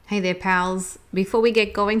Hey there, pals. Before we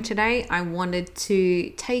get going today, I wanted to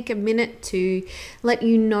take a minute to let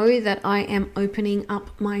you know that I am opening up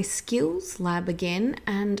my skills lab again,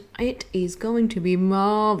 and it is going to be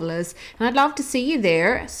marvelous. And I'd love to see you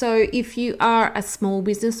there. So, if you are a small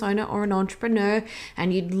business owner or an entrepreneur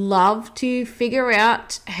and you'd love to figure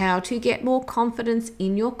out how to get more confidence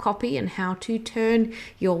in your copy and how to turn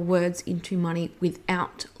your words into money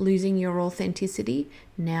without losing your authenticity,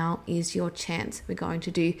 now is your chance. We're going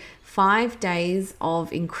to do 5 days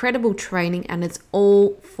of incredible training and it's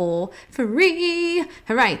all for free.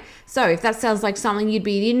 Hooray. So if that sounds like something you'd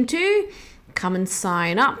be into, come and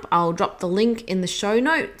sign up. I'll drop the link in the show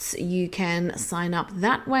notes. You can sign up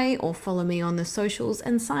that way or follow me on the socials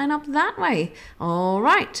and sign up that way. All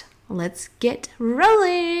right, let's get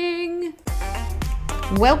rolling.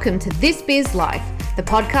 Welcome to This Biz Life, the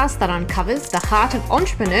podcast that uncovers the heart of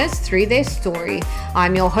entrepreneurs through their story.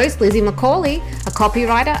 I'm your host, Lizzie McCauley, a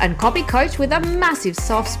copywriter and copy coach with a massive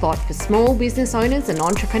soft spot for small business owners and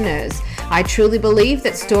entrepreneurs. I truly believe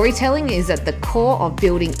that storytelling is at the core of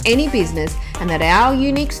building any business and that our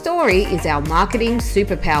unique story is our marketing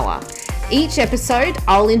superpower. Each episode,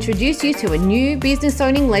 I'll introduce you to a new business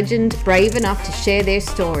owning legend brave enough to share their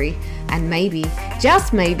story. And maybe,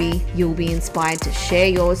 just maybe, you'll be inspired to share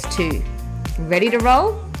yours too. Ready to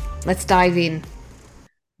roll? Let's dive in.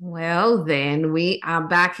 Well, then we are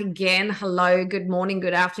back again. Hello, good morning,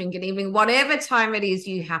 good afternoon, good evening, whatever time it is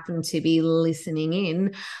you happen to be listening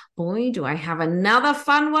in. Boy, do I have another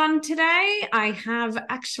fun one today. I have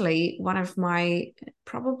actually one of my,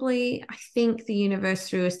 probably, I think the universe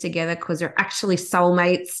threw us together because they're actually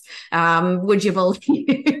soulmates. Would you believe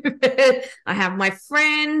it? I have my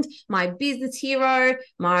friend, my business hero,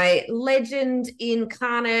 my legend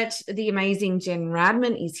incarnate, the amazing Jen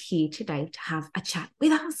Radman is here today to have a chat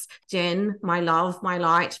with us. Jen, my love, my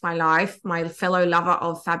light, my life, my fellow lover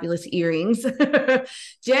of fabulous earrings.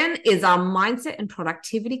 Jen is a mindset and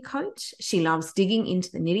productivity coach. She loves digging into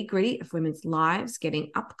the nitty-gritty of women's lives,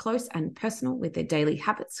 getting up close and personal with their daily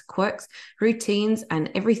habits, quirks, routines, and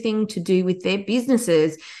everything to do with their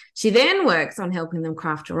businesses. She then works on helping them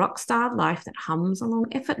craft a rock star life that hums along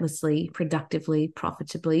effortlessly, productively,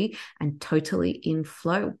 profitably, and totally in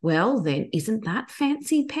flow. Well, then, isn't that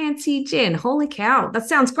fancy pantsy, Jen? Holy cow, that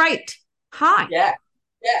sounds great. Hi. Yeah.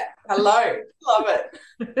 Hello. Love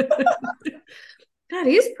it. That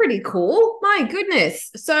is pretty cool. My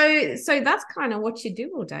goodness. So that's kind of what you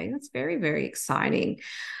do all day. That's very, very exciting.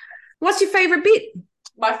 What's your favorite bit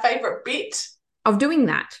My favorite bit of doing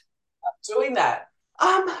that? doing that.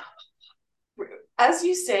 Um, as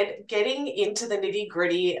you said, getting into the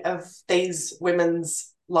nitty-gritty of these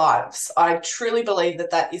women's lives. I truly believe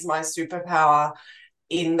that that is my superpower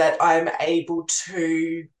in that I'm able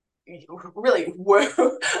to really work,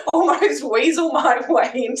 almost weasel my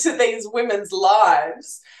way into these women's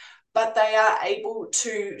lives, but they are able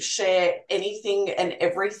to share anything and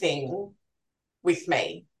everything with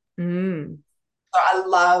me. Mm. So I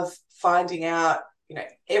love finding out,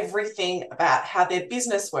 everything about how their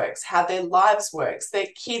business works, how their lives works, their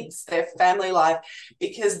kids, their family life,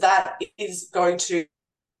 because that is going to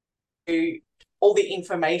be all the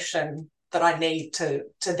information that I need to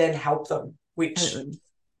then help them, which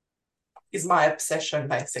is my obsession,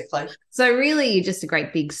 basically. So really, you're just a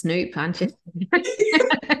great big snoop, aren't you?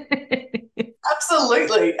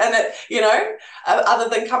 Absolutely. And, other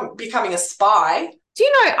than becoming a spy. Do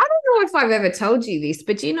you know, I don't know if I've ever told you this,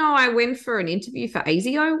 but do you know I went for an interview for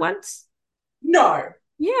ASIO once? No.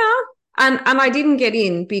 Yeah. And I didn't get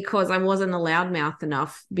in because I wasn't a loudmouth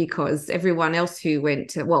enough because everyone else who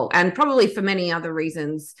went to, well, and probably for many other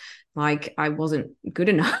reasons, like I wasn't good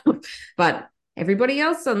enough, but everybody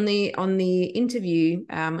else on the interview,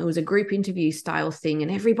 it was a group interview style thing, and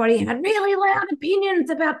everybody had really loud opinions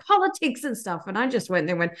about politics and stuff. And I just went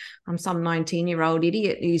there and went, I'm some 19-year-old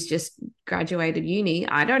idiot who's just graduated uni.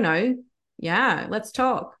 I don't know. Yeah, let's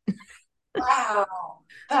talk. Wow.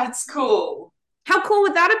 That's cool. How cool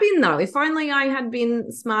would that have been, though? If only I had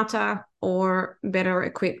been smarter or better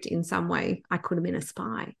equipped in some way, I could have been a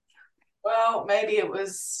spy. Well, maybe that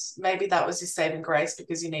was your saving grace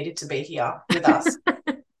because you needed to be here with us.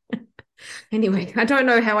 Anyway, I don't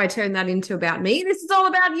know how I turned that into about me. This is all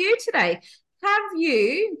about you today. Have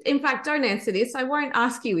you, in fact, don't answer this. I won't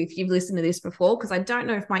ask you if you've listened to this before because I don't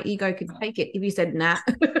know if my ego could take it if you said nah.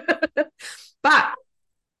 But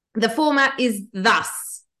the format is thus.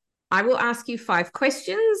 I will ask you 5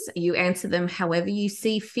 questions. You answer them however you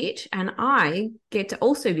see fit. And I get to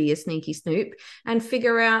also be a sneaky snoop and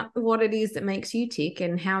figure out what it is that makes you tick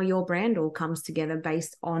and how your brand all comes together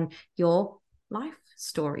based on your life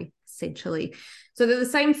story, essentially. So they're the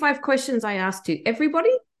same 5 questions I asked to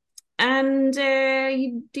everybody. and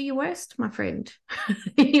you do your worst, my friend.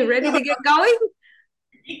 Are you ready to get going?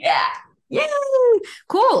 Yeah. Yeah,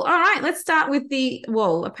 cool. All right, let's start with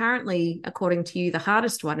well, apparently, according to you, the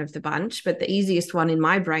hardest one of the bunch, but the easiest one in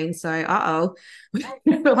my brain. So,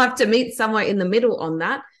 we'll have to meet somewhere in the middle on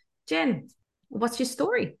that. Jen, what's your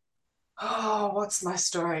story? Oh, what's my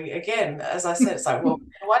story? Again, as I said, it's like, well,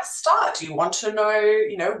 where do I start? Do you want to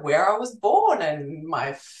know, where I was born and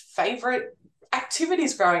my favorite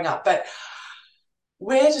activities growing up? But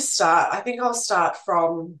where to start? I think I'll start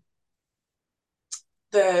from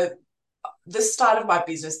the the start of my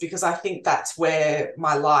business because I think that's where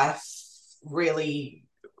my life really,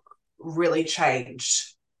 really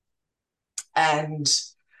changed. And,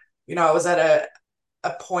 I was at a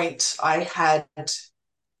point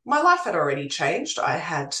my life had already changed. I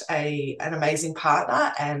had an amazing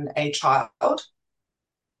partner and a child.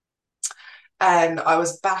 And I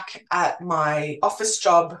was back at my office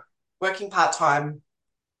job working part-time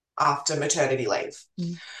after maternity leave.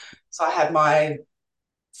 Mm. So I had my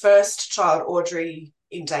first child, Audrey,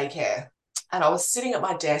 in daycare. And I was sitting at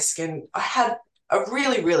my desk and I had a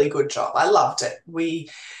really, really good job. I loved it.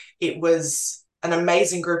 It was an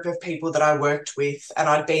amazing group of people that I worked with, and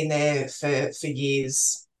I'd been there for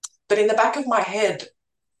years. But in the back of my head,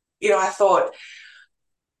 I thought,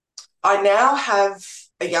 I now have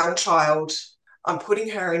a young child. I'm putting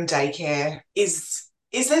her in daycare. Is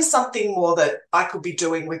there something more that I could be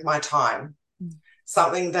doing with my time? Mm.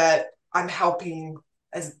 Something that I'm helping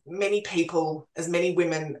as many people, as many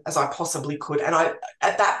women as I possibly could. And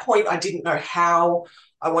at that point, I didn't know how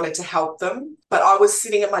I wanted to help them, but I was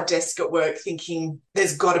sitting at my desk at work thinking,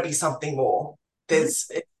 there's got to be something more. Right.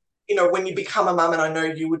 When you become a mum, and I know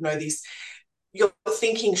you would know this, your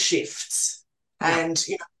thinking shifts. Yeah. And,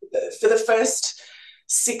 for the first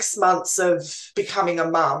 6 months of becoming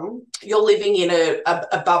a mum, you're living in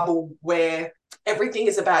a bubble where everything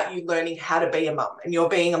is about you learning how to be a mum, and you're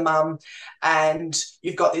being a mum and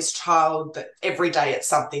you've got this child that every day it's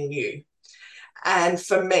something new. And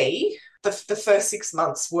for me, the first 6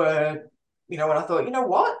 months were, when I thought,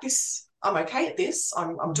 what, I'm okay at this.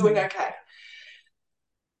 I'm doing Mhm. okay.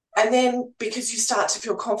 And then because you start to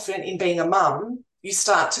feel confident in being a mum, you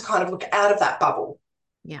start to kind of look out of that bubble.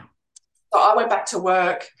 Yeah. So I went back to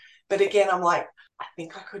work, but again, I'm like, I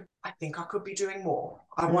think I could be doing more.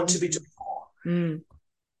 I want to be Mhm. doing more. Mm.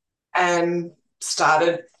 And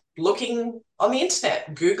started looking on the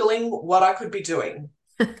internet, Googling what I could be doing.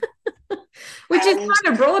 Which is And kind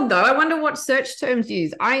of broad, though. I wonder what search terms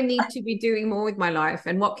use. I need to be doing more with my life,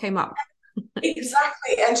 and what came up.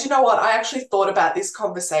 exactly. And you know what? I actually thought about this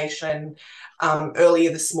conversation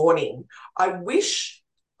earlier this morning. I wish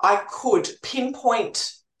I could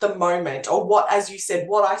pinpoint the moment, or what, as you said,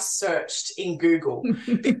 what I searched in Google,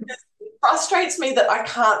 because it frustrates me that I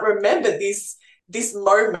can't remember this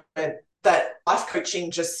moment that life coaching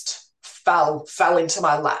just fell into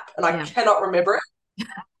my lap, and I Yeah. cannot remember it.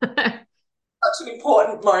 Such an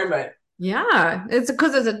important moment. Yeah, it's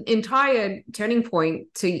because it's an entire turning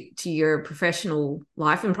point to your professional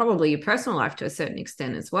life and probably your personal life to a certain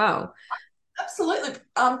extent as well. Absolutely.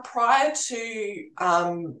 Prior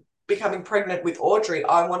to becoming pregnant with Audrey,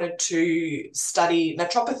 I wanted to study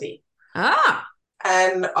naturopathy, Ah,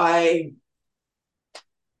 and I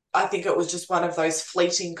think it was just one of those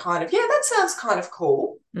fleeting kind of, yeah, that sounds kind of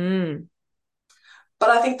cool. mm,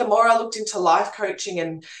 But I think the more I looked into life coaching,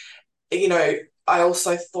 and I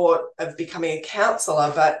also thought of becoming a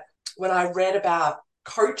counselor. But when I read about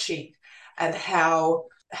coaching and how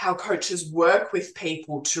coaches work with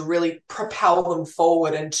people to really propel them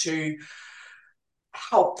forward and to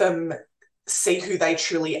help them see who they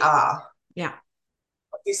truly are. yeah.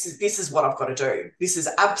 This is what I've got to do. This is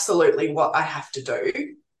absolutely what I have to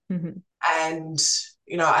do. Mhm. And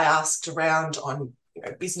I asked around on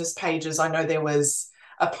business pages. I know there was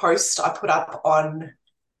a post I put up on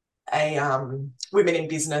a women in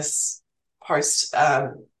business post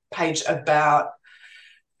page about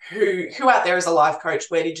who out there is a life coach.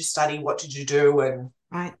 Where did you study? What did you do?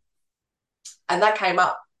 Right. And that came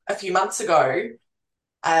up a few months ago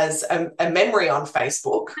as a memory on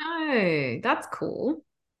Facebook. No, that's cool.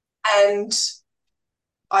 And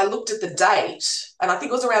I looked at the date, and I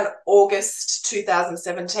think it was around August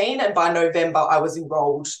 2017. And by November, I was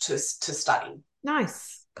enrolled to study.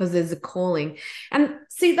 Nice, because there's a calling. And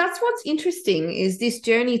see, that's what's interesting is this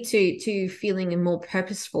journey to feeling more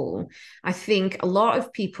purposeful. I think a lot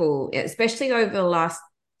of people, especially over the last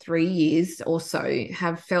 3 years or so,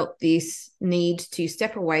 have felt this need to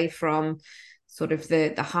step away from sort of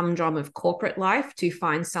the humdrum of corporate life to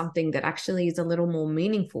find something that actually is a little more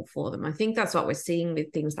meaningful for them. I think that's what we're seeing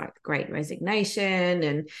with things like the Great Resignation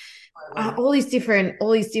and all these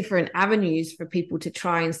different avenues for people to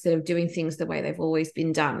try instead of doing things the way they've always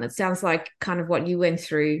been done. It sounds like kind of what you went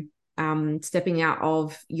through, stepping out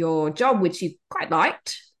of your job, which you quite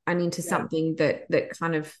liked, and into Yeah. something that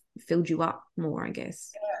kind of filled you up more, I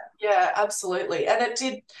guess. Yeah, absolutely. And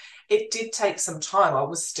it did take some time. I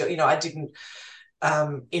was still, I didn't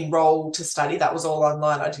enroll to study. That was all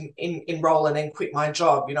online. I didn't enroll and then quit my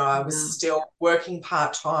job. I was Yeah. still working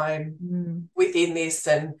part-time Mm, within this.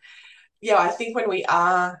 And yeah, I think when we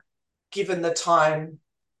are given the time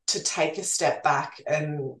to take a step back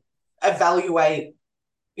and evaluate,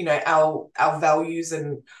 our values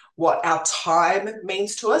and what our time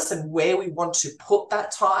means to us and where we want to put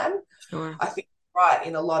that time, sure. I think right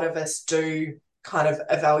in a lot of us do kind of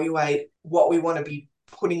evaluate what we want to be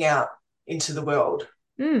putting out into the world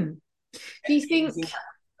Mm. Do you and think using that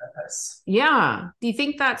purpose. Yeah. Do you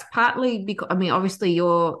think that's partly because I mean, obviously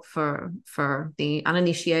you're for the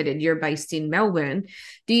uninitiated, you're based in Melbourne.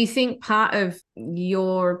 Do you think part of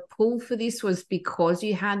your pull for this was because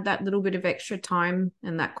you had that little bit of extra time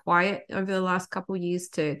and that quiet over the last couple of years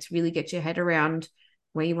to really get your head around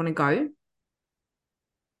where you want to go?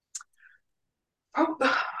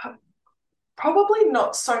 Probably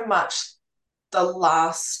not so much the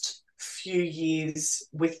last few years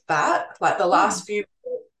with that. Like the Yeah. last few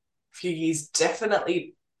years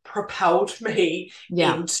definitely propelled me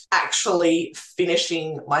Yeah, into actually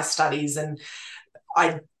finishing my studies. And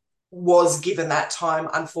I was given that time.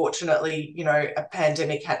 Unfortunately, a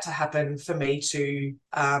pandemic had to happen for me to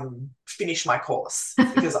finish my course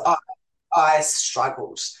because I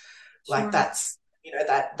struggled. Like sure. that's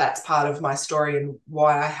part of my story and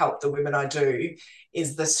why I help the women I do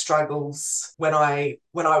is the struggles when I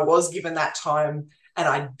was given that time and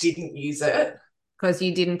I didn't use it. Because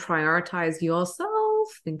you didn't prioritize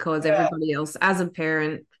yourself, because Yeah, everybody else, as a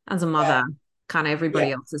parent, as a yeah, mother, kind of yeah,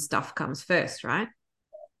 everybody else's stuff comes first, right?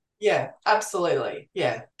 yeah, absolutely.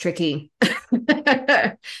 Yeah. Tricky.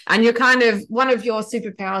 And you're kind of one of your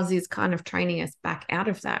superpowers is kind of training us back out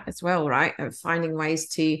of that as well, right? Of finding ways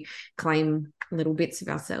to claim little bits of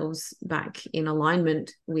ourselves back in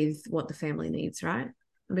alignment with what the family needs, right?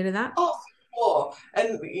 A bit of that. Oh, for sure.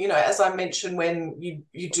 And as I mentioned, when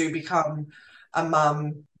you do become a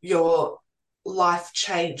mum, your life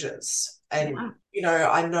changes. And Yeah.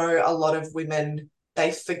 I know a lot of women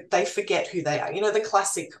they forget who they are. The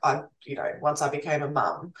classic. Once I became a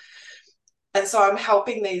mum, and so I'm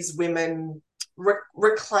helping these women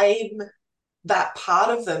reclaim that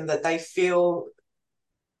part of them that they feel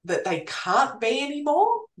that they can't be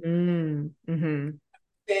anymore. Mm-hmm.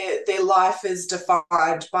 Their life is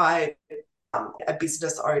defined by a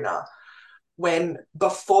business owner when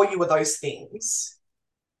before you were those things,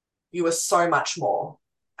 you were so much more,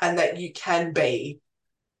 and that you can be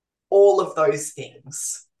all of those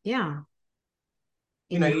things. Yeah.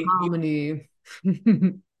 You In know, you harmony.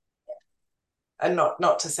 and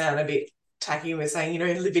not to sound a bit tacky, we're saying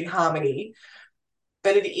live in harmony,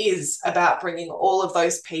 but it is about bringing all of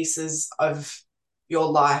those pieces of your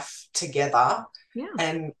life together Yeah.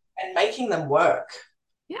 and making them work.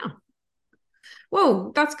 Yeah.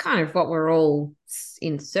 Well, that's kind of what we're all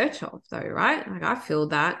in search of, though, right? Like, I feel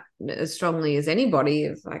that as strongly as anybody.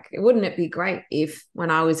 Of like, wouldn't it be great if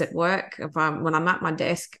when I was at work, when I'm at my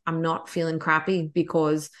desk, I'm not feeling crappy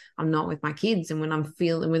because I'm not with my kids, and when I'm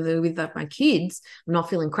feeling with my kids, I'm not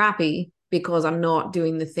feeling crappy because I'm not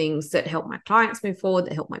doing the things that help my clients move forward,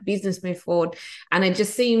 that help my business move forward. And it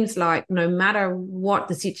just seems like no matter what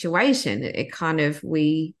the situation, it kind of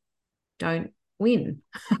we don't win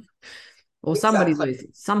or somebody Exactly. loses,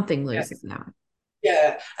 something Yeah. loses now.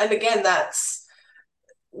 Yeah. And again, that's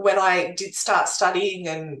when I did start studying,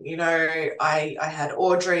 and I had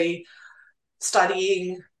Audrey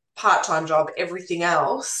studying, part-time job, everything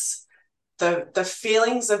else, the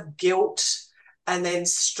feelings of guilt and then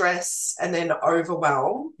stress and then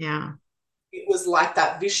overwhelm, Yeah. it was like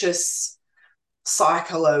that vicious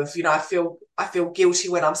cycle of, I feel guilty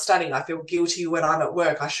when I'm studying, I feel guilty when I'm at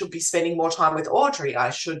work, I should be spending more time with Audrey, I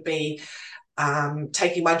should be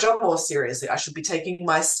taking my job more seriously, I should be taking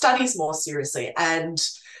my studies more seriously. And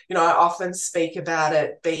I often speak about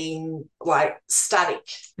it being like static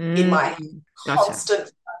in my Gotcha.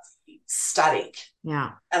 constant static.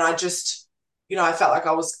 Yeah. And I just, I felt like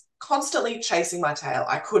I was constantly chasing my tail.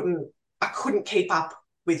 I couldn't keep up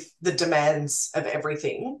with the demands of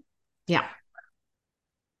everything, Yeah.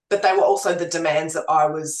 but they were also the demands that I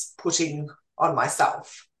was putting on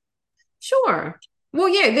myself. Sure. Well,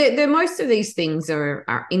 yeah, the most of these things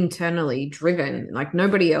are internally driven. Like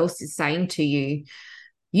nobody else is saying to you,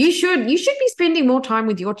 you should be spending more time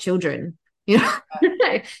with your children. You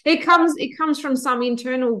know, it comes from some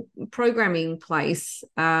internal programming place.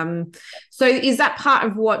 So is that part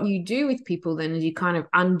of what you do with people then? Is you kind of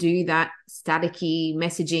undo that staticky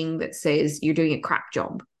messaging that says you're doing a crap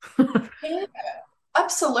job? Yeah,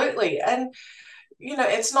 absolutely. And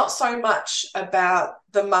it's not so much about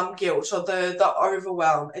the mum guilt or the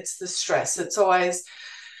overwhelm. It's the stress. It's always,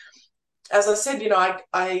 as I said,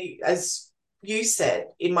 I as you said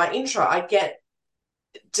in my intro, I get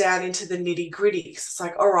down into the nitty gritty. It's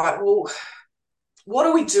like, all right, well, what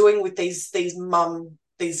are we doing with these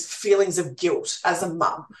feelings of guilt as a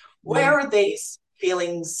mum? Mm. Where are these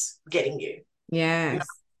feelings getting you? Yes,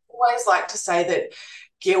 I always like to say that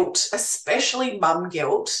guilt, especially mum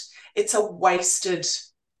guilt, it's a wasted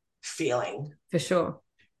feeling. for sure.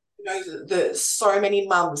 So many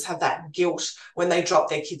mums have that guilt when they drop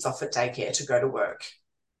their kids off at daycare to go to work.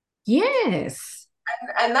 Yes.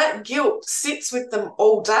 And that guilt sits with them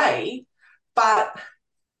all day. But,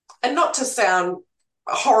 and not to sound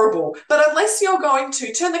horrible, but unless you're going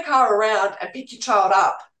to turn the car around and pick your child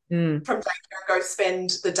up Mm. from daycare and go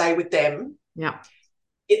spend the day with them, Yeah.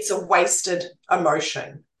 it's a wasted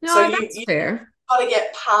emotion. So No, that's you fair. got to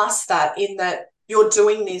get past that, in that you're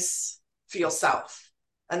doing this for yourself.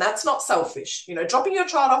 And that's not selfish. Dropping your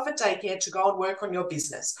child off at daycare to go and work on your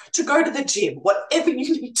business, to go to the gym, whatever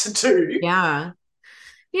you need to do. Yeah.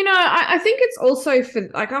 I think it's also for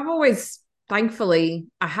like I've always thankfully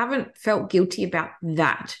I haven't felt guilty about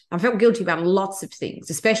that. I felt guilty about lots of things,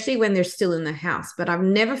 especially when they're still in the house, but I've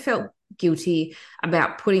never felt guilty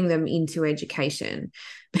about putting them into education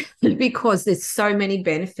because there's so many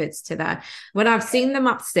benefits to that. When I've seen them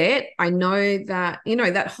upset, I know that,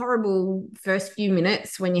 that horrible first few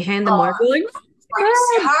minutes when you hand them over, Oh, like, breaks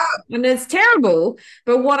your "Oh," heart. and it's terrible.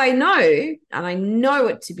 But what I know, and I know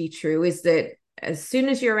it to be true, is that as soon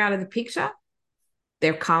as you're out of the picture,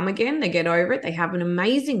 they're calm again, they get over it, they have an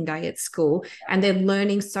amazing day at school, and they're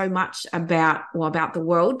learning so much about the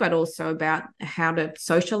world, but also about how to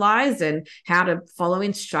socialize and how to follow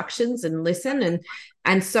instructions and listen.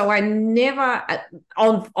 And so I never,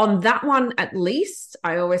 on that one at least,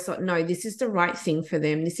 I always thought, no, this is the right thing for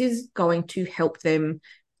them, this is going to help them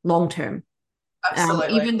long term,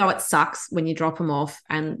 Absolutely. even though it sucks when you drop them off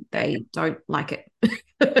and they don't like it.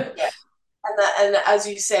 Yeah. And as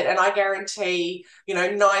you said, and I guarantee,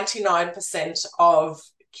 99% of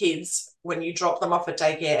kids, when you drop them off at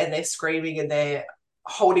daycare and they're screaming and they're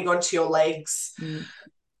holding onto your legs, Mm,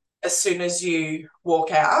 as soon as you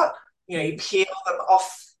walk out, you mm, peel them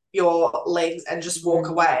off your legs and just walk mm,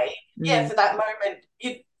 away. Yeah, mm, for that moment,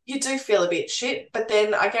 you do feel a bit shit. But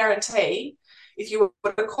then I guarantee, if you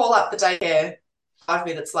were to call up the daycare 5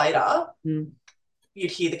 minutes later, mm.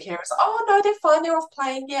 you'd hear the carers, oh, no, they're fine. They're off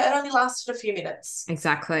playing. Yeah, it only lasted a few minutes.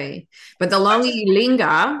 Exactly. But the So longer just, you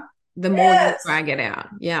linger, the more you yes, drag it out.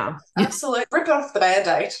 Yeah. absolutely. Rip off the band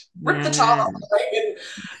aid, rip the child Yeah. off the leg,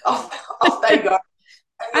 and off they go.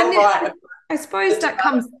 And And you're right. I The suppose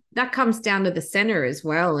that comes down to the center as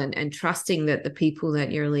well, and trusting that the people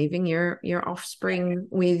that you're leaving your offspring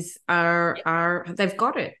with are they've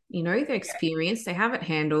got it, they're experienced, they have it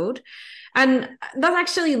handled. And that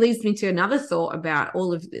actually leads me to another thought about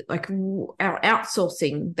all of like our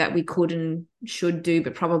outsourcing that we could and should do,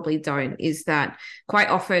 but probably don't, is that quite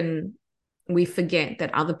often we forget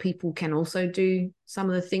that other people can also do some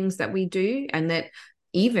of the things that we do, and that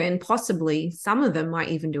even possibly some of them might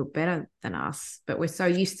even do it better than us, but we're so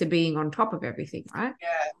used to being on top of everything, right?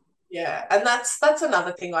 Yeah, yeah, and that's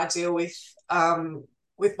another thing I deal with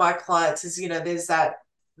my clients is, there's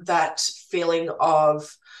that feeling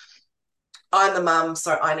of, I'm the mum,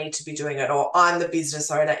 so I need to be doing it, or I'm the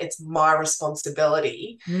business owner, it's my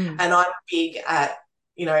responsibility. Mm. And I'm big at,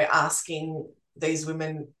 asking these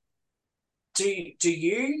women, do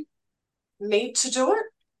you need to do it?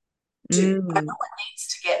 I know Mm. it needs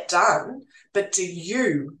to get done, but do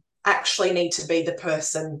you actually need to be the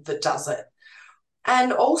person that does it?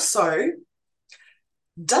 And also,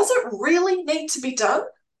 does it really need to be done?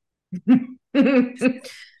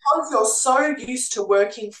 Because you're so used to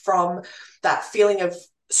working from that feeling of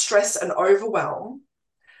stress and overwhelm,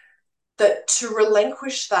 that to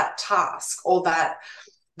relinquish that task or that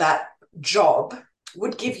job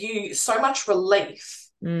would give you so much relief,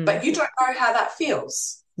 Mm. but you don't know how that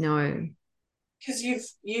feels No. because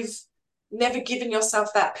you've never given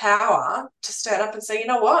yourself that power to stand up and say, you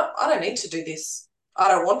know what, I don't need to do this, I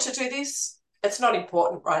don't want to do this, it's not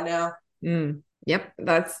important right now. Mm. Yep,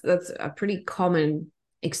 that's a pretty common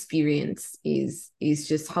experience is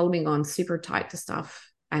just holding on super tight to stuff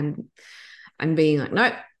and being like,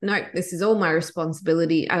 no, no, this is all my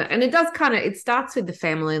responsibility. And it does kind of, it starts with the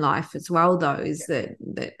family life as well, though, is that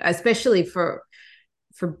especially for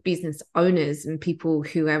business owners and people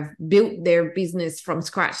who have built their business from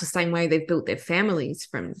scratch the same way they've built their families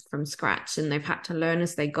from scratch, and they've had to learn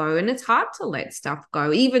as they go. And it's hard to let stuff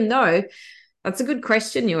go, even though that's a good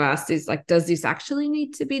question you asked, is like, does this actually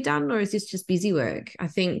need to be done, or is this just busy work? I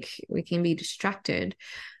think we can be distracted,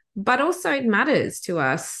 but also it matters to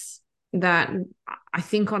us that I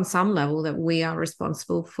think on some level that we are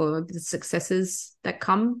responsible for the successes that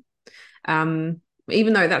come.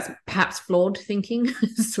 Even though that's perhaps flawed thinking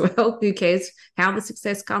as well. Who cares how the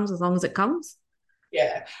success comes as long as it comes?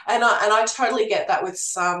 Yeah, and I totally get that with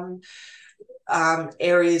some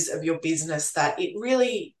areas of your business that it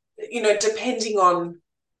really, depending on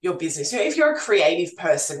your business, if you're a creative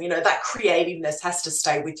person, that creativeness has to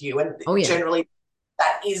stay with you, and Oh yeah. generally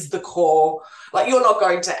that is the core. Like, you're not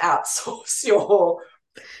going to outsource your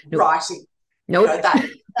Nope. writing. Nope.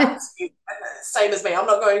 That's you. Same as me. I'm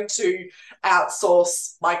not going to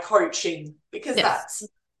outsource my coaching because Yes,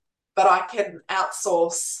 but I can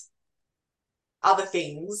outsource other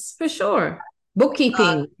things. for sure. Uh,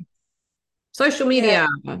 Bookkeeping, social yeah,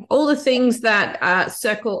 media, all the things that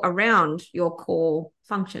circle around your core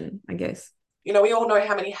function, I guess. we all know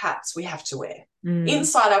how many hats we have to wear Mm,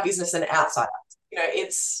 inside our business and outside.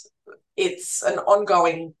 It's an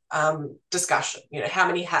ongoing discussion. How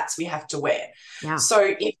many hats we have to wear. yeah. So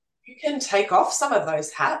if you can take off some of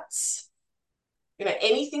those hats,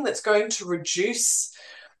 anything that's going to reduce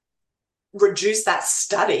that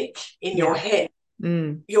static in your Yeah. head,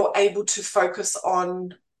 Mm, you're able to focus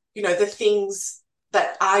on, the things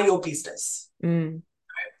that are your business, mm,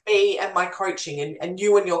 me and my coaching, and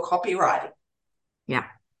you and your copywriting. yeah.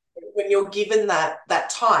 When you're given that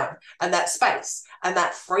time and that space and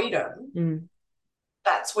that freedom, Mm,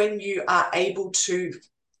 that's when you are able to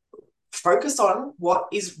focus on what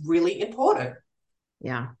is really important.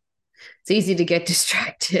 yeah. It's easy to get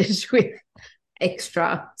distracted with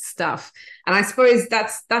extra stuff. And I suppose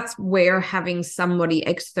that's where having somebody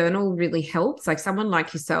external really helps, like someone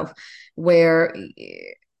like yourself, where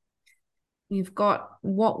you've got,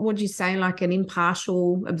 what would you say, like an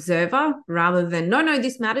impartial observer rather than, no, no,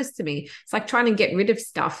 this matters to me. It's like trying to get rid of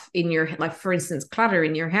stuff in your, like, for instance, clutter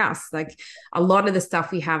in your house. Like a lot of the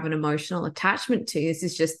stuff we have an emotional attachment to, this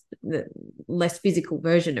is just the less physical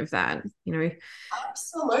version of that, you know.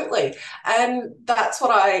 Absolutely. And that's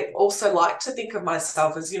what I also like to think of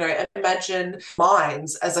myself as, imagine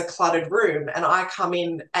minds as a cluttered room, and I come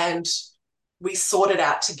in and we sort it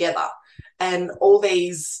out together. And all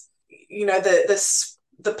these,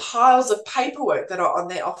 the piles of paperwork that are on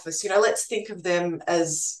their office, let's think of them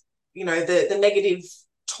as, the negative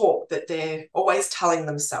talk that they're always telling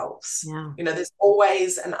themselves. Yeah. There's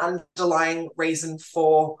always an underlying reason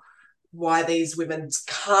for why these women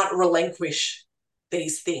can't relinquish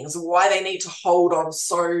these things, why they need to hold on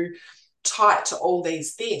so tight to all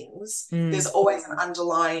these things. There's Mm. always an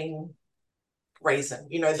underlying reason,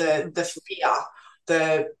 the fear,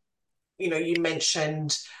 the, you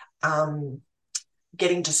mentioned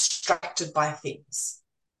getting distracted by things.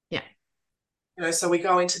 Yeah. So we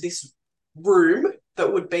go into this room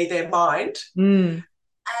that would be their mind, Mm. and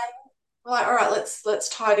we're like, all right, let's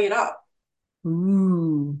tidy it up.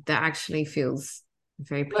 Ooh, that actually feels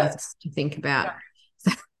very pleasant Let's to think about.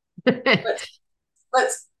 let's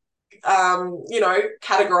let's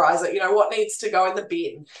categorize it. What needs to go in the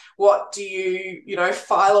bin? What do you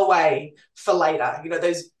file away for later?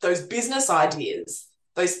 Those business ideas,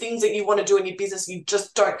 those things that you want to do in your business, you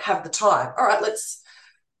just don't have the time. All right, let's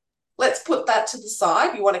put that to the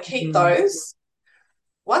side. You want to keep Mm. those.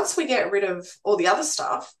 Once we get rid of all the other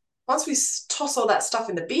stuff, once we toss all that stuff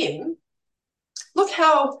in the bin, look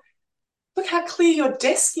how clear your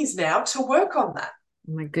desk is now to work on that.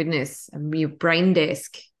 Oh my goodness, your brain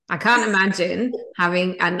desk. I can't imagine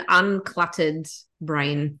having an uncluttered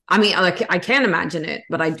brain. I mean, like I can imagine it,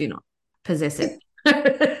 but I do not possess it.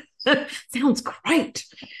 Sounds great.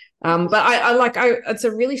 But it's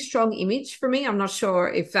a really strong image for me. I'm not sure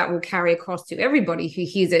if that will carry across to everybody who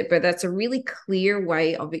hears it, but that's a really clear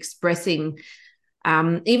way of expressing,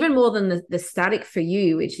 even more than the static for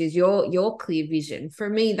you, which is your clear vision. For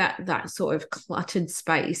me, that sort of cluttered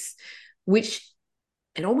space, which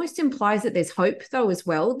it almost implies that there's hope though as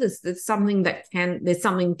well. There's something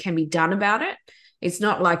can be done about it. It's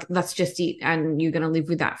not like that's just it and you're going to live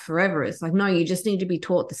with that forever. It's like, no, you just need to be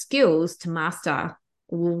taught the skills to master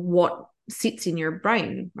what sits in your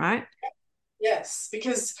brain, right? Yes,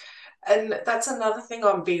 because, and that's another thing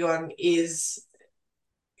I'm big on is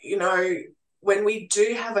you know, when we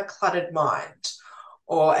do have a cluttered mind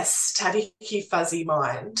or a staticky, fuzzy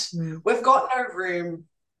mind, Mm, we've got no room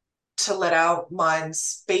to let our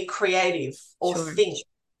minds be creative or sure. think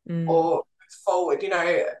Mm, or move forward.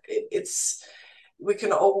 It's we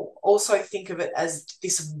can also think of it as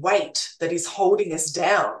this weight that is holding us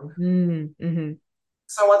down. mm.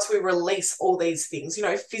 So once we release all these things,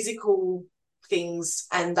 physical things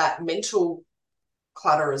and that mental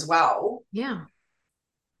clutter as well, Yeah.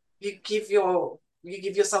 you give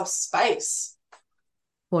yourself space.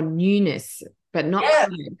 For newness, but not Yeah,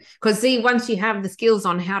 cluttered. Because see, once you have the skills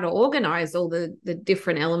on how to organize all the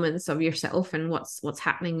different elements of yourself and what's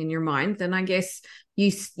happening in your mind, then I guess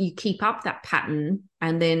you keep up that pattern,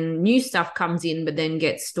 and then new stuff comes in, but then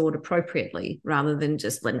gets stored appropriately rather than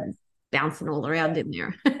just letting bouncing all around in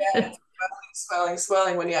there. yeah,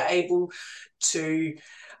 swirling when you're able to.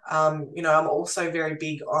 I'm also very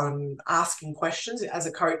big on asking questions as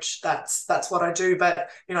a coach. That's what I do. But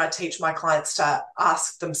I teach my clients to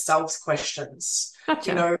ask themselves questions. You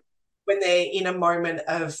Gotcha. know, when they're in a moment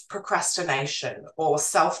of procrastination or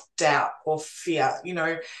self doubt or fear,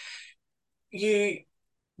 you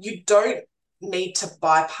you don't need to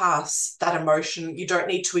bypass that emotion. You don't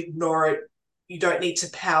need to ignore it. You don't need to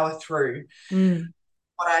power through. Mm.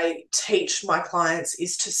 What I teach my clients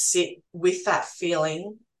is to sit with that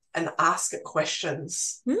feeling and ask it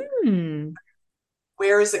questions. Mm.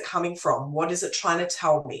 Where is it coming from? What is it trying to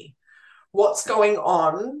tell me? What's going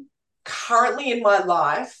on currently in my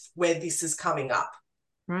life where this is coming up?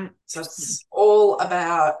 Right. So it's all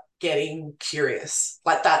about getting curious.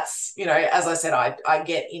 Like that's, as I said, I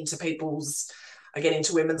get into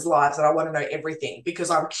women's lives and I want to know everything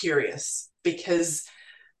because I'm curious, because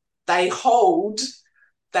they hold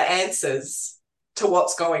the answers to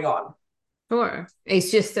what's going on. Sure.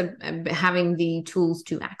 It's just having the tools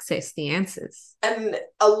to access the answers. And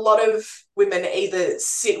a lot of women either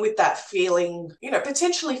sit with that feeling,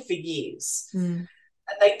 potentially for years, Mm.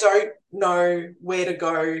 and they don't know where to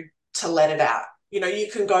go to let it out. You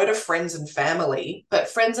can go to friends and family, but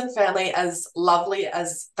friends and family, as lovely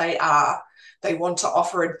as they want to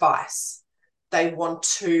offer advice. They want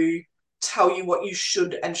to tell you what you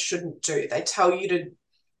should and shouldn't do. They tell you to,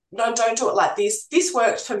 no, don't do it like this. This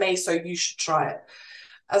worked for me, so you should try it.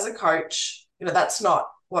 As a coach, that's not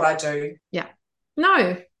what I do. Yeah.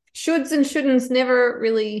 No, shoulds and shouldn'ts never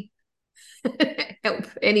really help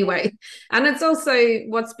anyway. And it's also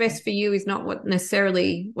what's best for you is not what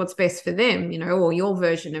necessarily what's best for them, or your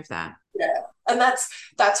version of that. Yeah. And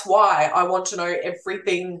that's why I want to know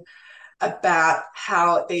everything about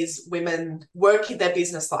how these women work in their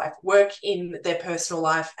business life, work in their personal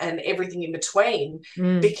life, and everything in between,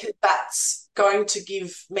 Mm. because that's going to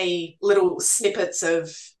give me little snippets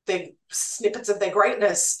of their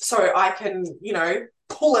greatness, so I can,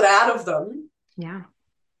 pull it out of them Yeah.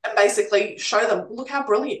 and basically show them, look how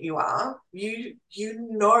brilliant you are. You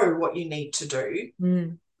know what you need to do.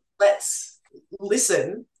 Mm. Let's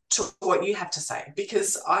listen to what you have to say,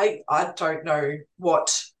 because I don't know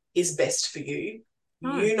what is best for you.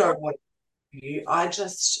 Oh, You know what you. I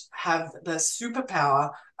just have the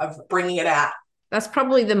superpower of bringing it out. that's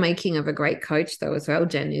probably the making of a great coach though as well,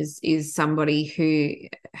 Jen, is somebody who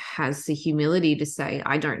has the humility to say,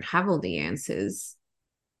 I don't have all the answers.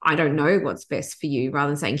 I don't know what's best for you, rather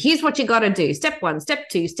than saying, here's what you got to do. Step one, step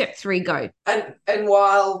two, step three, go. And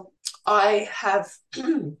while I have,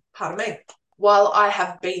 pardon me, while I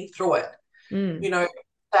have been through it, you Mm. know,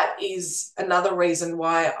 that is another reason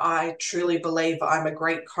why I truly believe I'm a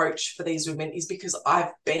great coach for these women, is because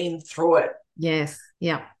I've been through it. Yes.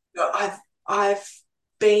 Yeah. I've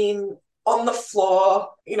been on the floor,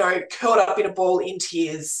 curled up in a ball in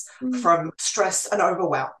tears Mm. from stress and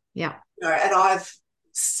overwhelm, Yeah. and I've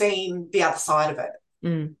seen the other side of it.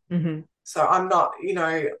 Mm. Mm-hmm. So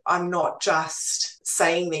I'm not just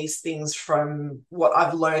saying these things from what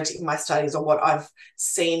I've learned in my studies or what I've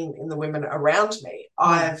seen in the women around me. Yeah.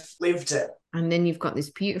 I've lived it. And then you've got this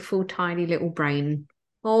beautiful, tidy little brain,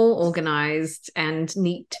 all organized and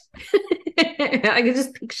neat. I can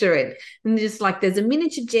just picture it. And just like there's a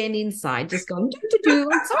miniature Jen inside just going, do, do, do.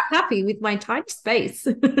 I'm so happy with my tidy space.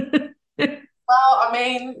 Well, I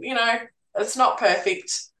mean, it's not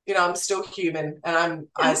perfect. I'm still human and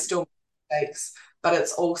I Yeah. still make mistakes, but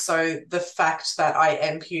it's also the fact that I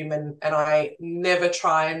am human and I never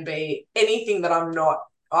try and be anything that I'm not.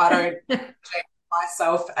 I don't project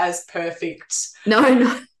myself as perfect. No,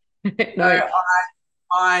 no, no.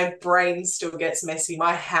 My brain still gets messy.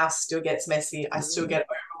 My house still gets messy. I still Mm. get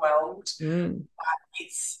overwhelmed. Mm.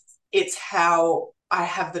 It's how I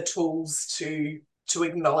have the tools to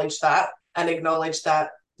acknowledge that, and acknowledge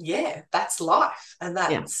that yeah, that's life. And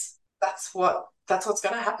Yeah. that's what's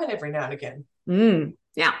going to happen every now and again.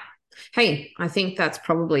 Yeah. Hey, I think that's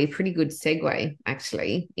probably a pretty good segue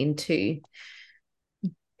actually into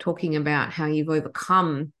talking about how you've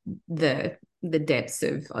overcome the depths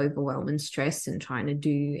of overwhelm and stress and trying to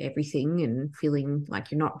do everything and feeling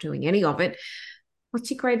like you're not doing any of it. What's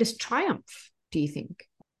your greatest triumph, do you think?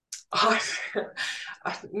 I,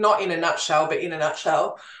 not in a nutshell, but in a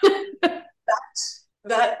nutshell,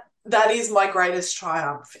 that is my greatest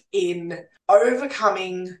triumph in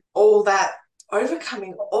overcoming all that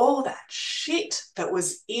shit that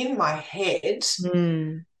was in my head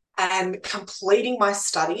Mm. and completing my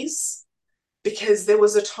studies, because there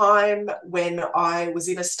was a time when I was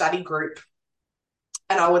in a study group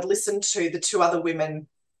and I would listen to the two other women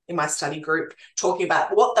in my study group talking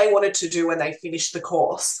about what they wanted to do when they finished the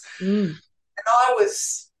course. Mm. And I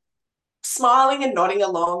was smiling and nodding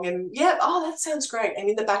along and, yeah, oh, that sounds great. And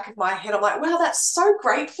in the back of my head, I'm like, wow, that's so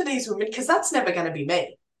great for these women because that's never going to be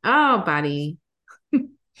me. Oh, buddy. You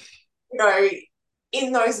know,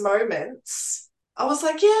 in those moments, I was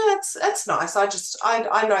like, yeah, that's nice.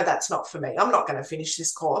 I know that's not for me. I'm not going to finish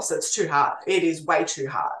this course. It's too hard. It is way too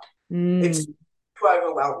hard. It's Mm. too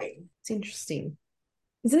overwhelming. It's interesting.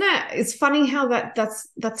 Isn't it? It's funny how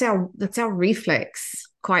that's our reflex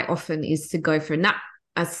quite often is to go for nah,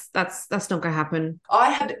 that's not gonna happen.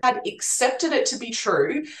 I had accepted it to be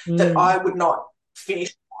true that I Mm. would not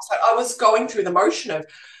finish. So I was going through the motion of,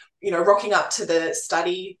 rocking up to the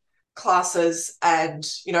study classes and,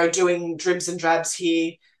 doing dribs and drabs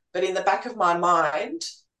here. But in the back of my mind,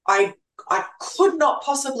 I I could not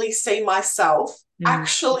possibly see myself Mm.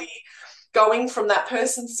 actually going from that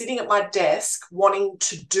person sitting at my desk wanting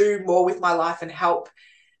to do more with my life and help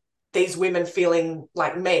these women feeling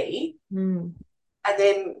like me. Mm. And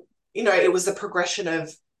then, it was the progression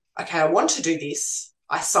of, okay, I want to do this.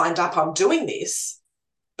 I signed up, I'm doing this,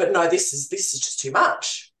 but no, this is just too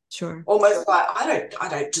much. Sure. Almost like I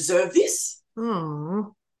don't deserve this.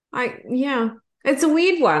 Oh, yeah. It's a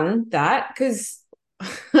weird one that because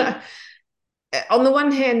on the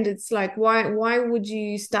one hand, it's like why would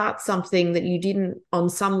you start something that you didn't on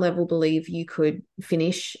some level believe you could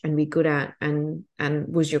finish and be good at and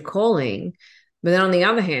was your calling? But then on the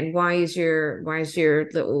other hand, why is your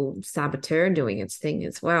little saboteur doing its thing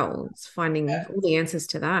as well? It's finding Yeah. all the answers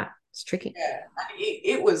to that. It's tricky. Yeah.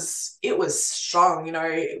 It was strong,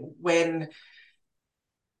 when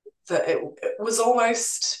it was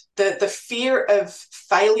almost the fear of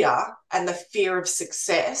failure and the fear of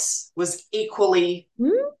success was equally,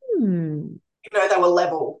 Mm. they were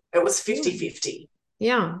level. It was Yeah. 50-50.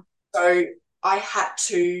 Yeah. So I had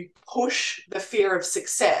to push the fear of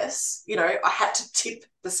success, I had to tip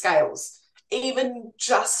the scales, even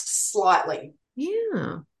just slightly.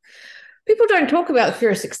 Yeah. People don't talk about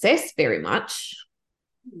fear of success very much.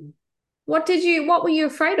 What were you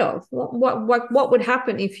afraid of? What would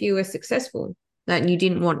happen if you were successful that you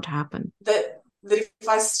didn't want to happen? That if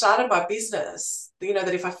I started my business,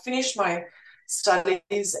 that if I finished my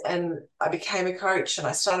studies and I became a coach and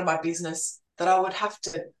I started my business, that I would have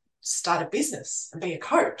to start a business and be a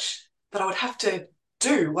coach, that I would have to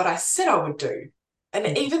do what I said I would do.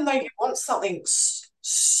 And even though you want something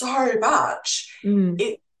so much, Mm.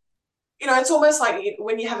 it it's almost like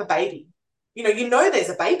when you have a baby. There's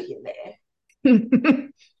a baby in there,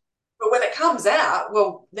 but when it comes out,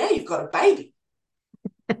 well, now you've got a baby.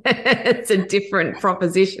 It's a different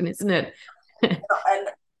proposition, isn't it? And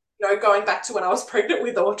going back to when I was pregnant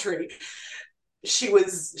with Audrey, she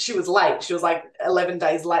was late. She was like 11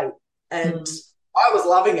 days late, and Mm. I was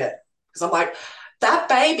loving it because I'm like, that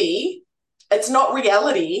baby, it's not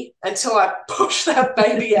reality until I push that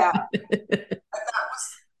baby out.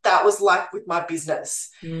 That was like with my business.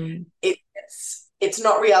 Mm. It's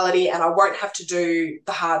not reality, and I won't have to do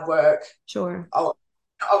the hard work. Sure. I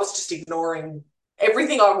was just ignoring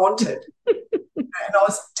everything I wanted, and I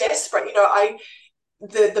was desperate.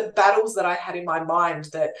 The battles that I had in my mind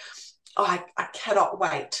that, oh, I cannot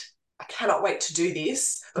wait. I cannot wait to do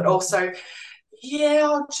this. But Mm. also, yeah,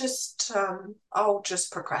 I'll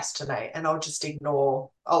just procrastinate and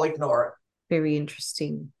I'll ignore it. Very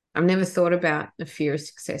interesting. I've never thought about the fear of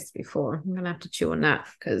success before. I'm gonna have to chew on that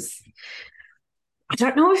because I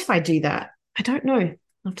don't know if I do that. I don't know. I'll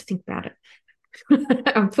have to think about it.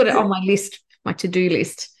 I'll put it on my list, my to-do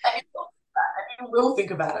list. And you will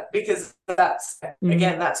think about it because that's Mm.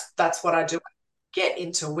 again, that's what I do. I get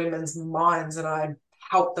into women's minds and I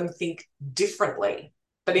help them think differently,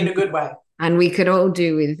 but in a good way. And we could all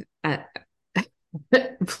do with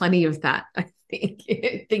plenty of that, I think,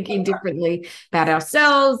 thinking differently about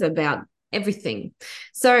ourselves, about everything.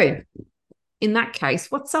 So in that case,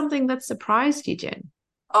 what's something that surprised you, Jen?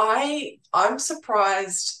 I'm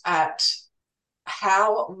surprised at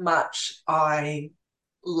how much I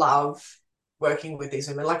love working with these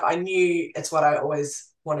women. Like I knew it's what I always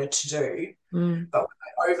wanted to do, Mm. but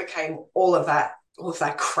when I overcame all of that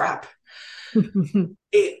crap,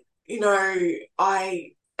 it, you know, it,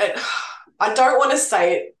 I don't want to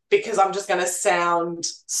say it because I'm just going to sound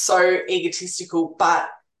so egotistical, but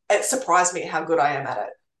it surprised me how good I am at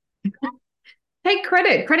it. Take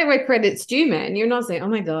credit where credit's due, man. You're not saying, "Oh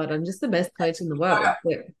my God, I'm just the best coach in the world."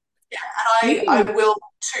 But And I will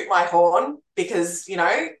toot my horn because,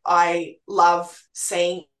 I love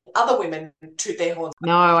seeing other women toot their horns.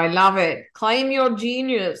 no, I love it. Claim your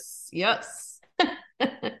genius. Yes.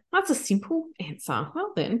 That's a simple answer.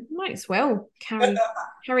 Well then, might as well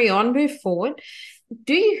carry on, move forward.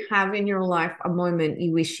 Do you have in your life a moment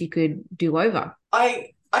you wish you could do over?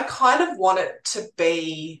 I kind of want it to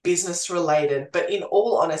be business related, but in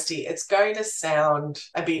all honesty, it's going to sound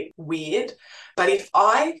a bit weird. But if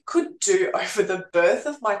I could do over the birth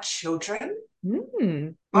of my children,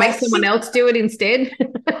 I Make someone think else do it instead.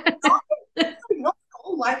 not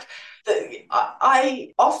all. Like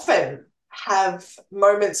I often have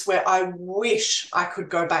moments where I wish I could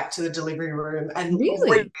go back to the delivery room and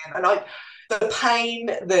Really? the pain,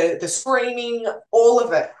 the screaming, all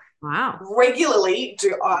of it. Wow. Regularly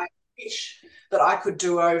do I wish that I could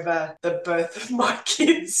do over the birth of my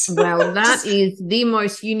kids. Well, that Just is the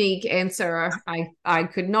most unique answer I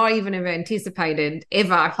could not even have anticipated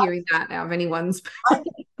ever hearing that out of anyone's. I,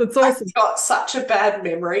 That's I've awesome. got such a bad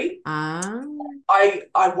memory. Ah,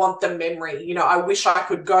 I want the memory. I wish I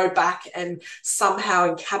could go back and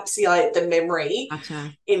somehow encapsulate the memory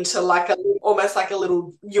gotcha. into like almost like a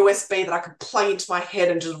little USB that I could play into my head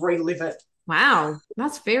and just relive it. Wow,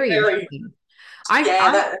 that's very Very, interesting. yeah,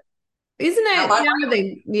 I that isn't how it?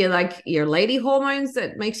 my Yeah, like your lady hormones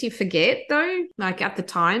that makes you forget though. Like at the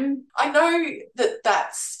time. I know that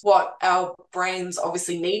that's what our brains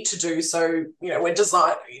obviously need to do. So, we're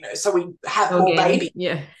designed, so we have more Again, babies.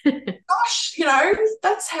 yeah. Gosh,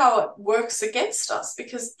 that's how it works against us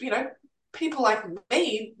because, people like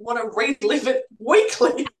me want to relive it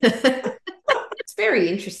weekly. It's very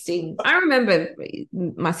interesting. I remember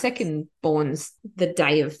my second born's the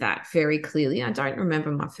day of that very clearly. I don't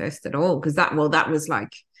remember my first at all because that was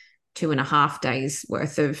like 2.5 days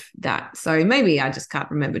worth of that. So maybe I just can't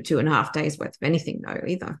remember 2.5 days worth of anything though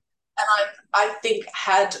either. And I think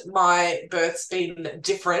had my births been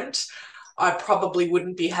different, I probably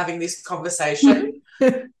wouldn't be having this conversation.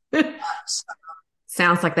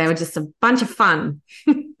 Sounds like they were just a bunch of fun.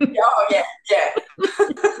 Oh, yeah, yeah.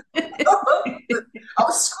 I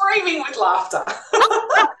was screaming with laughter.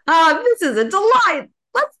 Oh, this is a delight.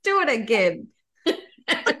 Let's do it again.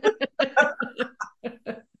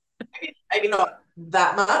 Maybe not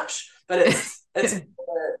that much, but it's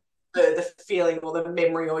the feeling or the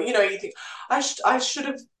memory, or you think I should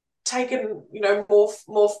have taken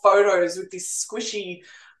more photos with this squishy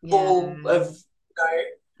Yeah, ball of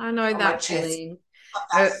I know on my that chest. feeling.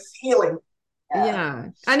 That feeling. Yeah. Yeah.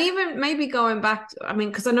 And even maybe going back, I mean,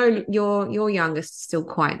 because I know your youngest is still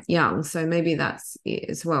quite young, so maybe that's it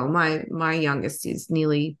as well. My youngest is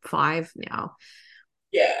nearly 5 now.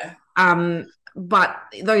 Yeah. But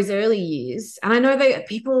those early years, and I know that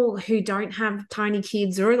people who don't have tiny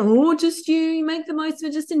kids are just you make the most of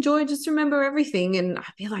it, just enjoy, just remember everything. And I'd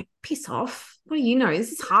be like, piss off. What do you know?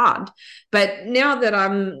 This is hard. But now that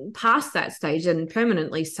I'm past that stage and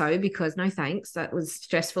permanently so, because no thanks, that was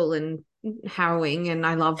stressful and harrowing, and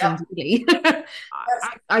I love them Yep.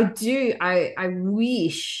 dearly. I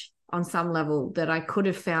wish on some level that I could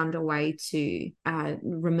have found a way to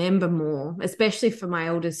remember more, especially for my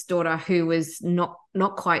oldest daughter who was not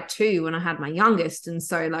quite 2 when I had my youngest, and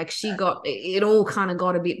so like she got it all kind of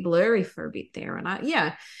got a bit blurry for a bit there, and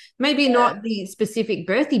maybe Yeah. not the specific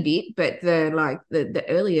birthy bit, but the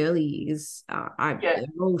early years, Yeah. they're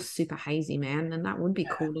all super hazy, man, and that would be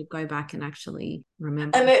cool to go back and actually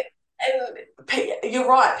remember. And you're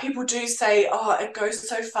right. People do say, "Oh, it goes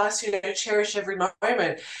so fast. Cherish every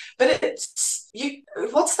moment." But it's you.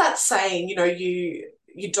 What's that saying?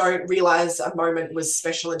 You don't realize a moment was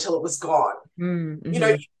special until it was gone. You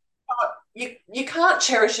know, Mm-hmm. you can't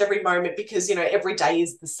cherish every moment because every day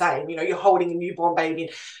is the same. You're holding a newborn baby,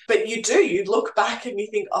 but you do. You look back and you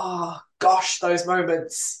think, "Oh gosh, those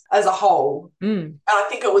moments as a whole." Mm. And I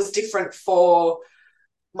think it was different for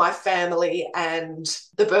my family and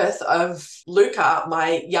the birth of Luca,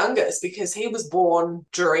 my youngest, because he was born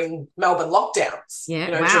during Melbourne lockdowns, Yeah,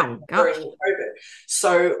 during, wow, during gosh. COVID.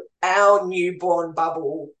 So our newborn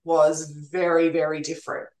bubble was very, very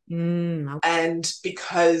different. Mm. And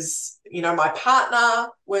because, my partner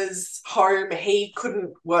was home, he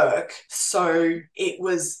couldn't work. So it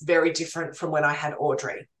was very different from when I had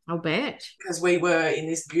Audrey. I'll bet. Because we were in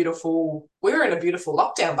a beautiful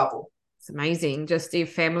lockdown bubble. It's amazing. Just the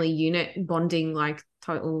family unit bonding like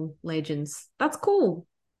total legends. That's cool.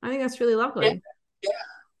 I think that's really Yeah. lovely. Yeah.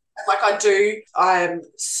 I'm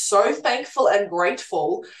so thankful and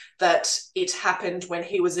grateful that it happened when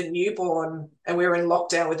he was a newborn and we were in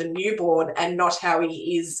lockdown with a newborn and not how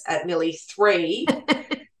he is at nearly 3.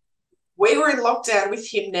 We were in lockdown with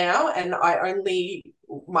him now, and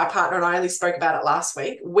my partner and I only spoke about it last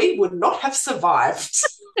week. We would not have survived.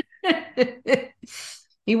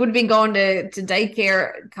 You would have been going to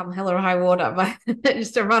daycare come hell or high water, but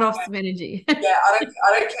just to run off some energy. Yeah, I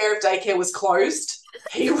don't care if daycare was closed.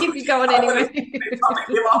 Keep you going I would have anyway. been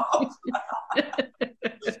dropping him off.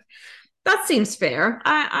 That seems fair.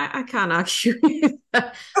 I can't argue with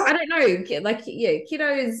that. I don't know. Like, yeah,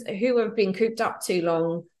 kiddos who have been cooped up too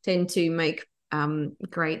long tend to make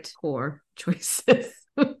great poor choices.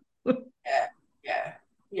 Yeah, yeah,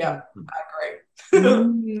 yeah. I agree.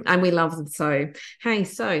 And we love them so. Hey,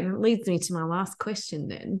 so that leads me to my last question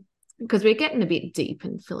then, because we're getting a bit deep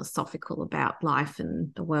and philosophical about life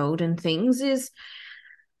and the world and things.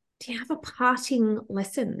 Do you have a parting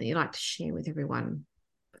lesson that you'd like to share with everyone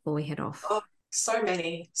before we head off? Oh, so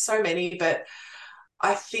many, but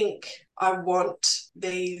I think I want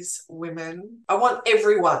I want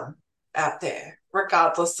everyone out there,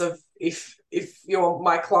 regardless of if you're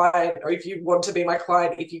my client or if you want to be my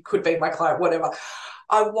client, if you could be my client, whatever.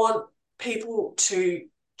 I want people to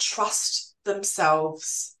trust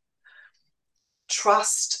themselves,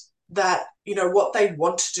 trust that, what they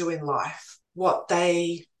want to do in life, what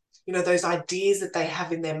they, those ideas that they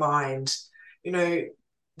have in their mind, you know,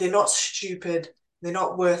 they're not stupid, they're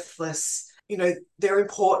not worthless, they're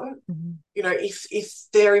important. Mm-hmm. If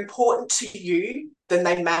they're important to you, then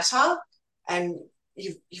they matter, and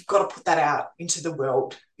you've got to put that out into the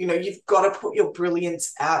world. You've got to put your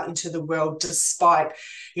brilliance out into the world, despite,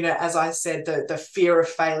 as I said, the fear of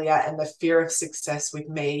failure and the fear of success with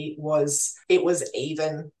me was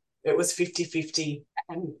even. It was 50-50.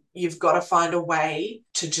 And you've got to find a way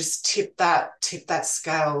to just tip that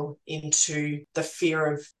scale into the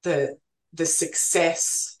fear of the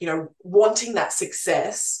success, wanting that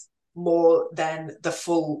success more than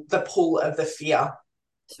the pull of the fear.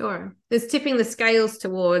 Sure. There's tipping the scales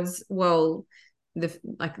towards, well,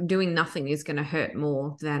 like doing nothing is going to hurt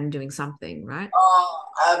more than doing something, right? Oh,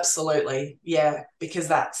 absolutely. Yeah, because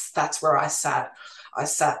that's where I sat. I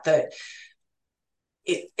sat that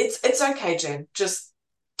it's okay, Jen. Just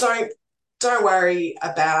don't don't worry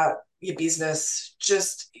about your business.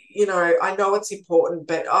 Just, I know it's important,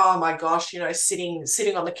 but oh my gosh,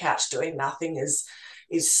 sitting on the couch doing nothing is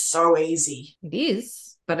so easy. It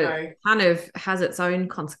is, but You it know, kind of has its own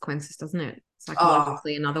consequences, doesn't it? oh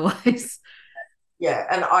Psychologically and otherwise. yeah.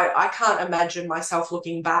 And I can't imagine myself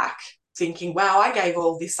looking back thinking, wow, I gave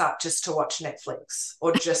all this up just to watch Netflix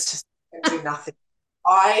or just to do nothing.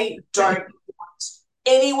 I don't want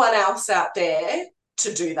anyone else out there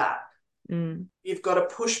to do that. Mm. You've got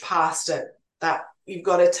to push past it. That you've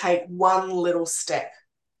got to take one little step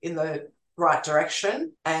in the right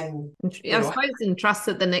direction, and I suppose, and trust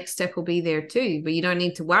that the next step will be there too, but you don't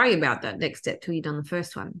need to worry about that next step till you've done the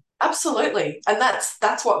first one. absolutely. And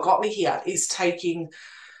that's what got me here is taking,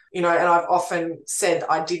 and I've often said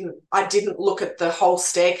I didn't look at the whole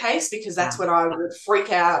staircase because that's when I would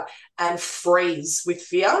freak out and freeze with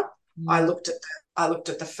fear. I Mm. looked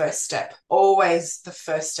at the first step, always the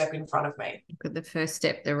first step in front of me. Look at the first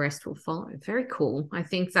step, the rest will follow. Very cool. I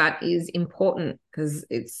think that is important because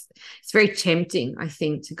it's very tempting, I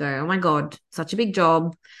think, to go, oh my God, such a big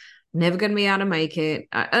job, never going to be able to make it.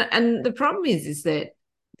 And the problem is that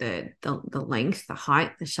the length, the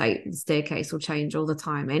height, the shape, the staircase will change all the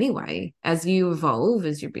time anyway. As you evolve,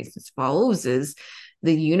 as your business evolves, as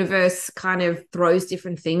the universe kind of throws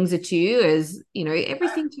different things at you, as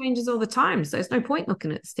everything changes all the time. So there's no point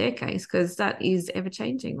looking at the staircase because that is ever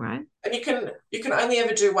changing, right? And you can only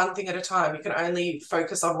ever do one thing at a time. You can only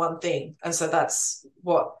focus on one thing. And so that's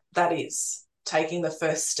what that is. Taking the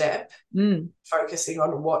first step, focusing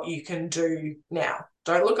on what you can do now.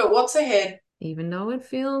 Don't look at what's ahead. Even though it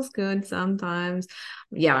feels good sometimes.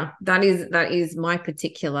 Yeah, that is my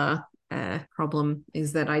particular problem,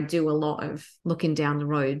 is that I do a lot of looking down the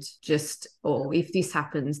road, just, or if this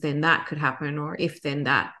happens then that could happen, or if then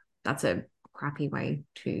that. That's a crappy way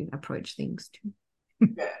to approach things too.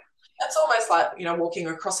 Yeah. That's almost like, walking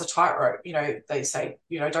across a tightrope. They say,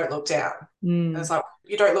 don't look down. And it's like,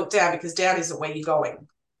 you don't look down because down isn't where you're going.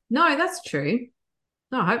 No, that's true.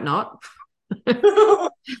 No, I hope not.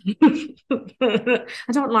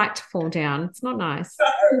 I don't like to fall down. It's not nice.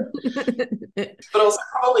 But also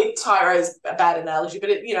probably Tyro's a bad analogy, but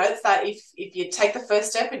it's that if you take the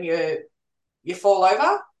first step and you fall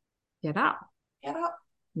over, Get up. get up.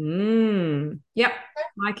 Yep.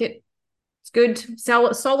 Like it. It's good.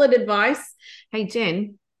 Solid advice. Hey,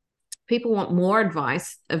 Jen, people want more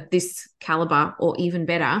advice of this caliber or even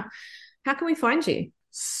better. How can we find you?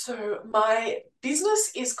 So my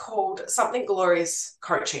business is called Something Glorious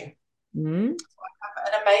Coaching. Mm.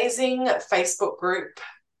 An amazing Facebook group,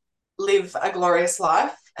 Live a Glorious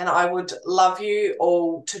Life, and I would love you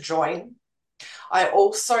all to join. I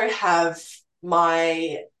also have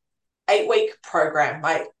my 8-week program,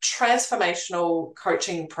 my transformational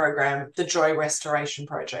coaching program, the Joy Restoration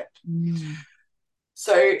Project.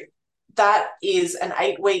 So that is an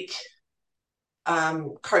 8-week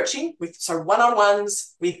coaching with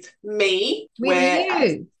one-on-ones with me, With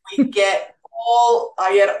you. I get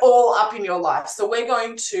all up in your life. So we're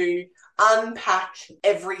going to unpack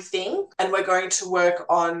everything, and we're going to work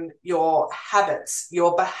on your habits,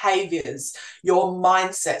 your behaviors, your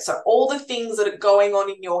mindset. So all the things that are going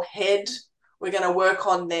on in your head, we're going to work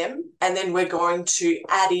on them, and then we're going to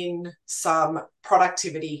add in some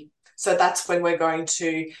productivity. So that's when we're going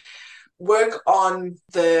to work on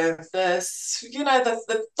the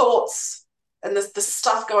thoughts and the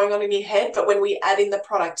stuff going on in your head. But when we add in the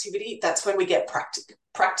productivity, that's when we get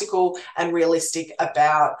practical and realistic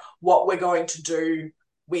about what we're going to do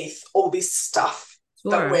with all this stuff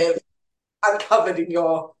that we've uncovered in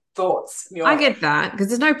your thoughts. I get that, because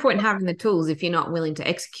there's no point in having the tools if you're not willing to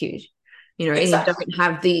execute. Exactly. And you don't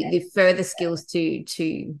have the further skills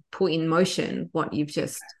to put in motion what you've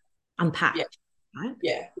just unpacked. Yeah. Right?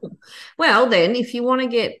 Yeah. Well, then, if you want to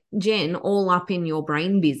get Jen all up in your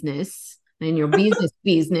brain business and your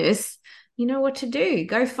business, you know what to do.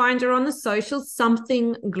 Go find her on the socials,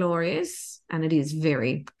 Something Glorious, and it is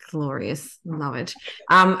very glorious. Love it.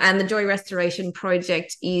 And the Joy Restoration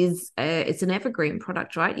Project is it's an evergreen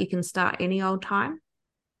product, right? You can start any old time.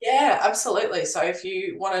 Yeah, absolutely. So if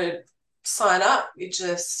you want to sign up, you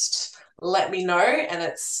just let me know. And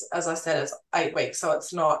it's, as I said, it's 8 weeks, so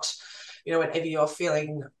it's not, whenever you're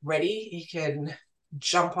feeling ready, you can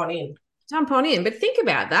jump on in. But think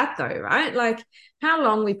about that though, right? Like how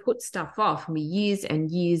long we put stuff off, and years and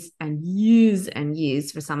years and years and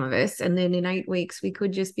years for some of us, and then in 8 weeks we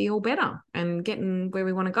could just be all better and getting where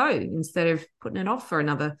we want to go instead of putting it off for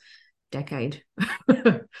another decade.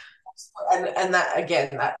 And that,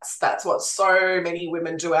 again, that's what so many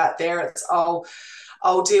women do out there. It's I'll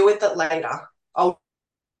deal with it later. I'll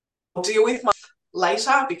deal with my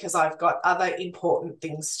later because I've got other important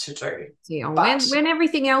things to do. Yeah, when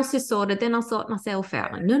everything else is sorted, then I'll sort myself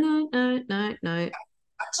out. Like, no. I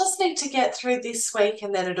just need to get through this week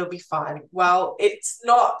and then it'll be fine. Well, it's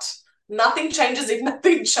not. Nothing changes if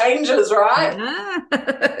nothing changes, right?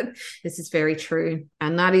 Yeah. This is very true.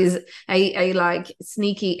 And that is a like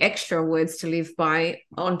sneaky extra words to live by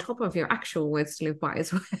on top of your actual words to live by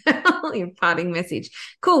as well. Your parting message.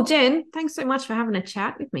 Cool, Jen. Thanks so much for having a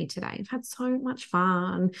chat with me today. I've had so much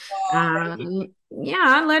fun. Learning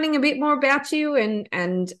a bit more about you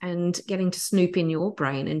and getting to snoop in your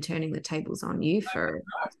brain and turning the tables on you for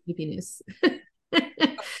sleepiness.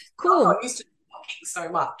 Cool. I'm used to talking so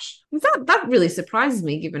much. That really surprises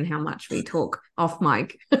me, given how much we talk off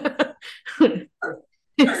mic.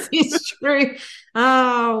 It's true.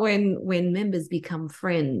 Oh, when members become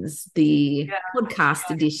friends, the podcast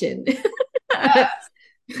edition.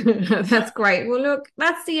 That's great. Well, look,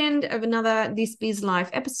 that's the end of another This Biz Life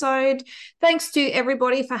episode. Thanks to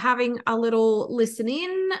everybody for having a little listen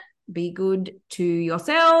in. Be good to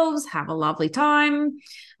yourselves. Have a lovely time.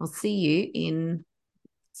 I'll see you in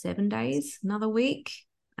 7 days, another week,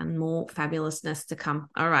 and more fabulousness to come.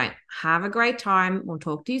 All right. Have a great time. We'll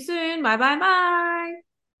talk to you soon. Bye.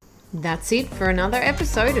 That's it for another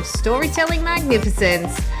episode of Storytelling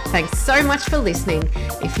Magnificence. Thanks so much for listening.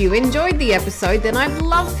 If you enjoyed the episode, then I'd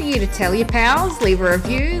love for you to tell your pals, leave a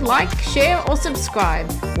review, like, share, or subscribe.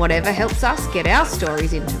 Whatever helps us get our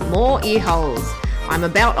stories into more ear holes. I'm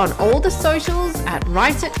about on all the socials at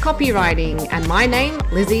Write It Copywriting, and my name,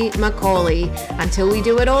 Lizzie McCauley. Until we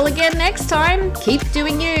do it all again next time, keep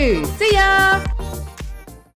doing you. See ya!